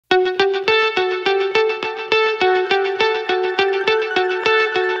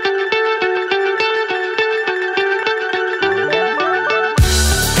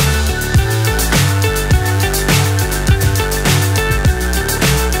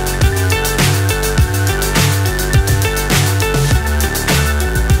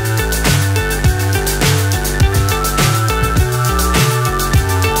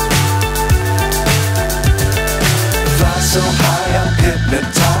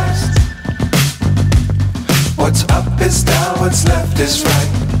is down, what's left is right.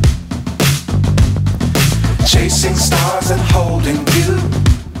 Chasing stars and holding you.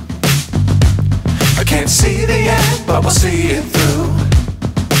 I can't see the end, but we'll see it through.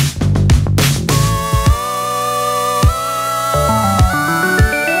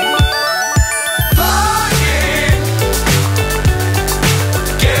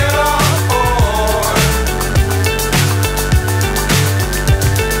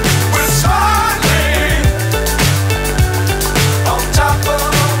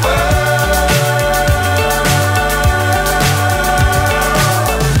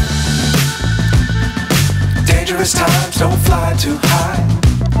 Times don't fly too high.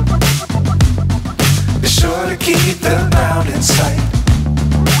 Be sure to keep the ground in sight.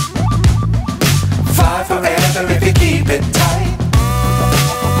 Fly forever if you keep it tight.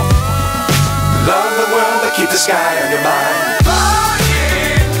 Love the world but keep the sky on your mind.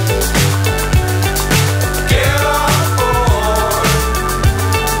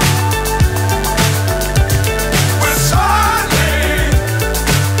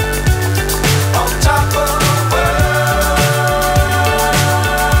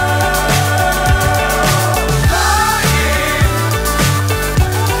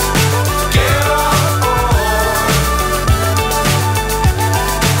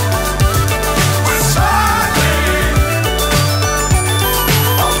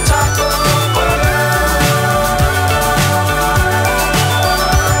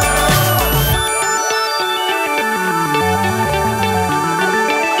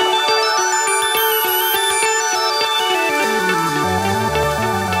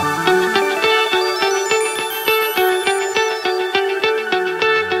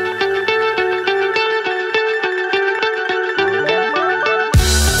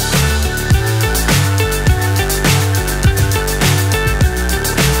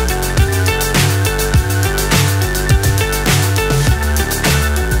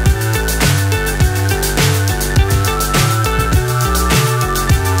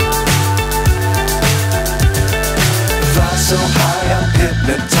 So high I'm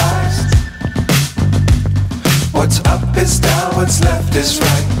hypnotized. What's up is down, what's left is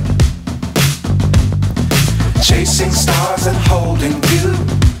right. Chasing stars and holding you.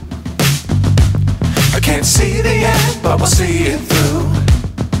 I can't see the end, but we'll see it through.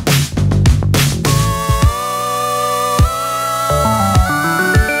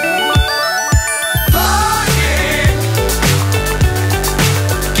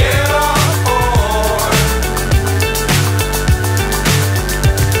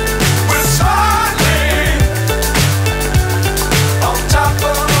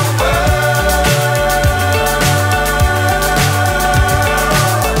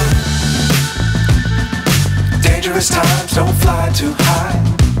 Times don't fly too high.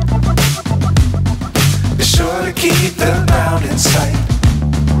 Be sure to keep the ground in sight.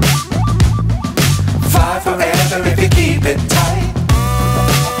 Fly forever if you keep it tight.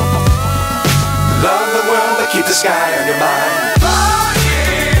 Love the world but keep the sky on your mind.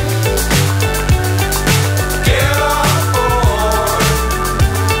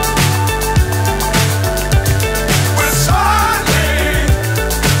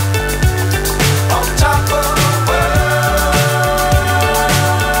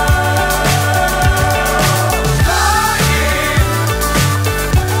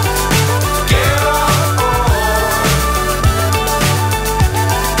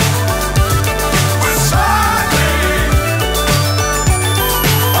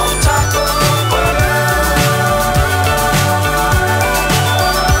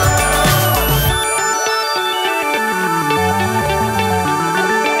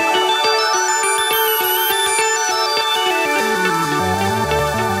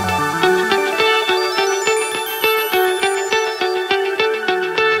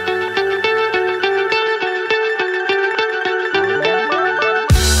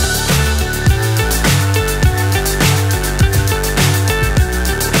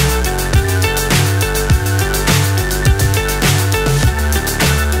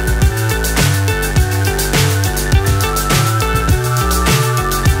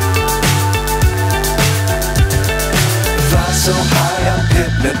 So high I'm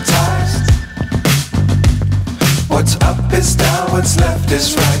hypnotized. What's up is down, what's left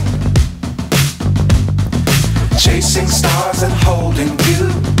is right. Chasing stars and holding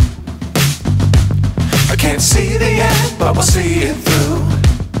you. I can't see the end, but we'll see it through.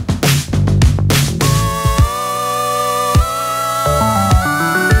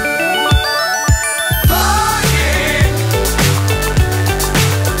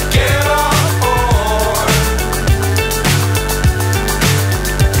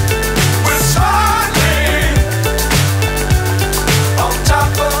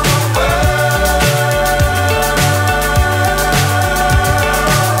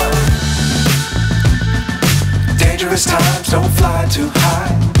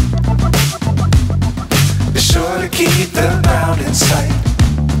 the ground in sight.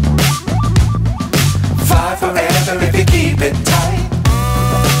 Fly forever if you keep it tight.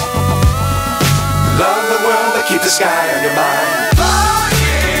 Love the world but keep the sky on your mind.